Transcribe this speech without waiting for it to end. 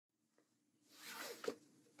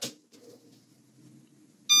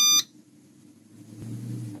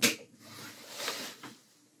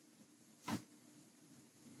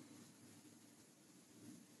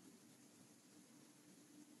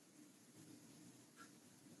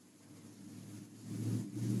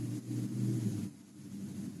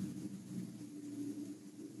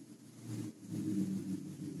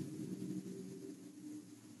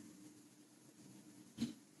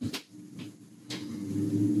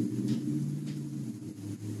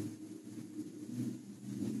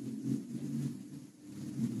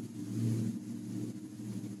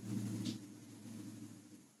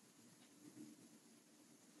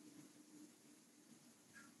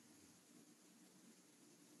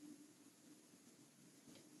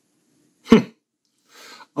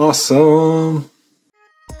Awesome.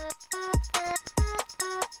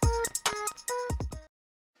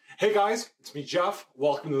 Hey guys, it's me, Jeff.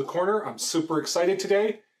 Welcome to the corner. I'm super excited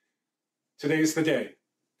today. Today's the day.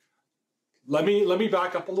 Let me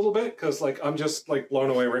back up a little bit because I'm just blown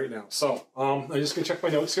away right now. So I'm just gonna check my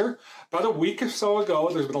notes here. About a week or so ago,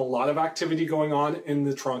 there's been a lot of activity going on in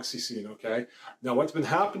the Tronxy scene. Okay. Now what's been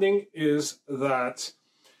happening is that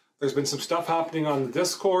there's been some stuff happening on the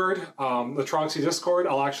Discord, the Tronxy Discord.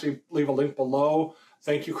 I'll actually leave a link below.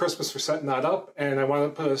 Thank you, Christmas, for setting that up. And I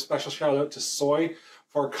want to put a special shout out to Soy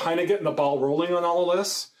for kind of getting the ball rolling on all of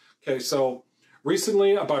this. Okay, so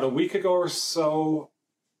recently, about a week ago or so,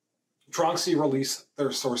 Tronxy released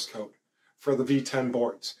their source code for the V10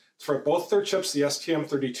 boards. It's for both their chips, the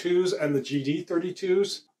STM32s and the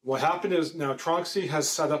GD32s. What happened is now Tronxy has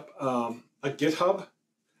set up a GitHub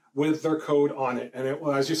with their code on it. And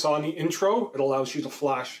as you saw in the intro, it allows you to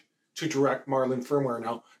flash to direct Marlin firmware.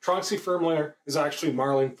 Now, Tronxy firmware is actually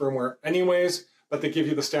Marlin firmware anyways, but they give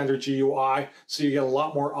you the standard GUI, so you get a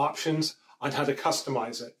lot more options on how to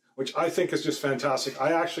customize it, which I think is just fantastic.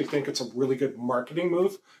 I actually think it's a really good marketing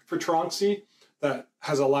move for Tronxy that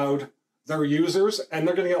has allowed their users, and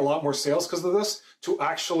they're going to get a lot more sales because of this, to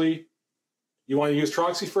actually, you want to use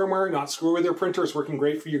Tronxy firmware, not screw with your printer. It's working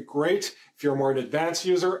great for you, great. If you're more an advanced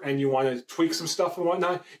user and you want to tweak some stuff and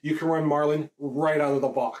whatnot, you can run Marlin right out of the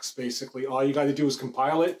box, basically. All you got to do is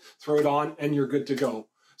compile it, throw it on, and you're good to go.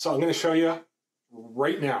 So I'm going to show you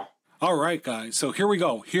right now. All right, guys, so here we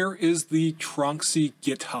go. Here is the Tronxy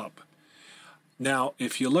GitHub. Now,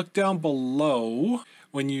 if you look down below,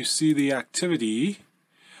 when you see the activity,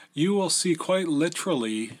 you will see quite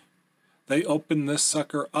literally they opened this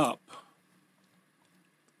sucker up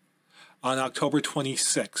on October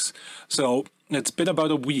 26th. So it's been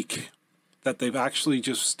about a week that they've actually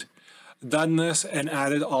just done this and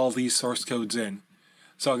added all these source codes in.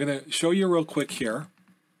 So I'm going to show you real quick here.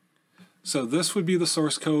 So this would be the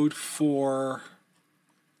source code for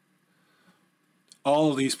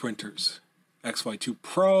all of these printers. XY2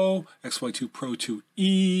 Pro, XY2 Pro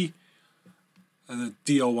 2E, the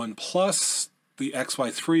DO1 Plus, the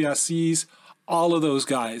XY3 SEs, all of those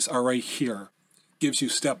guys are right here. Gives you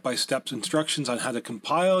step-by-step instructions on how to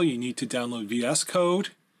compile. You need to download VS Code.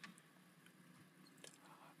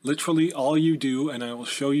 Literally all you do, and I will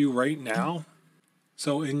show you right now.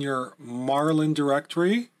 So in your Marlin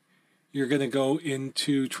directory, you're going to go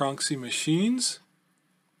into Tronxy Machines.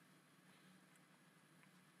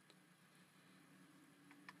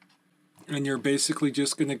 And you're basically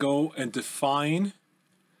just going to go and define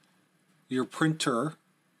your printer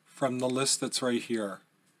from the list that's right here.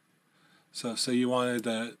 So say you wanted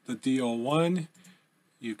the DO1,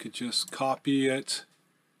 you could just copy it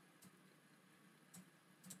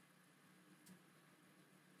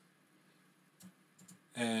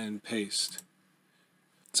and paste.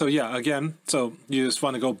 So yeah, again, so you just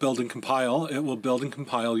want to go build and compile. It will build and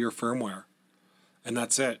compile your firmware. And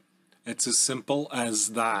that's it. It's as simple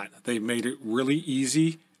as that. They've made it really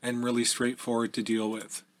easy and really straightforward to deal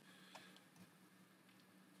with.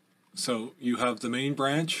 So you have the main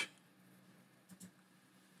branch,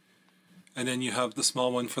 and then you have the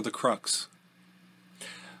small one for the crux.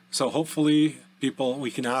 So hopefully we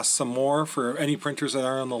can ask some more for any printers that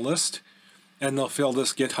are on the list, and they'll fill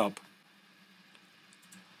this GitHub.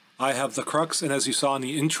 I have the crux, and as you saw in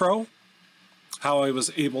the intro, how I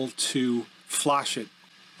was able to flash it.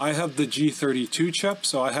 I have the G32 chip,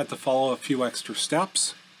 so I had to follow a few extra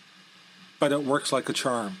steps, but it works like a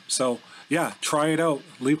charm. So yeah, try it out.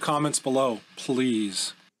 Leave comments below,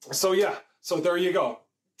 please. So yeah, so there you go.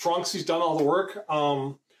 Tronxy's done all the work.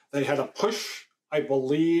 They had a push, I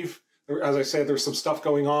believe. As I said, there's some stuff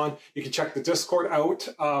going on. You can check the Discord out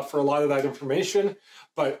for a lot of that information.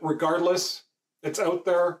 But regardless, it's out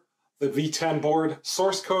there. The V10 board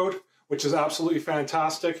source code, which is absolutely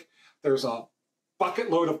fantastic. There's a bucket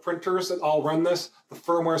load of printers that all run this. The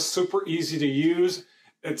firmware is super easy to use.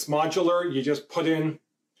 It's modular. You just put in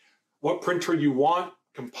what printer you want,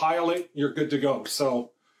 compile it, you're good to go.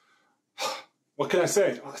 So what can I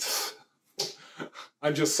say?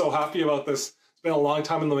 I'm just so happy about this. It's been a long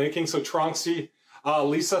time in the making. So Tronxy,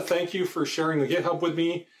 Lisa, thank you for sharing the GitHub with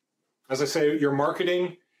me. As I say, your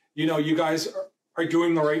marketing, you guys are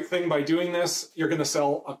doing the right thing by doing this. You're going to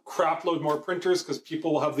sell a crap load more printers because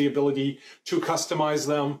people will have the ability to customize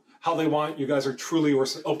them how they want. You guys are truly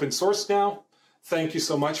open source now. Thank you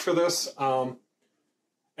so much for this.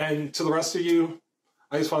 And to the rest of you,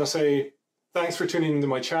 I just want to say thanks for tuning into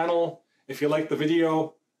my channel. If you like the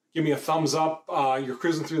video, give me a thumbs up. You're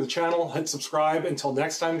cruising through the channel. Hit subscribe. Until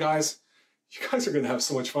next time, guys, you guys are going to have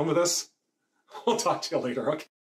so much fun with this. We'll talk to you later. Okay.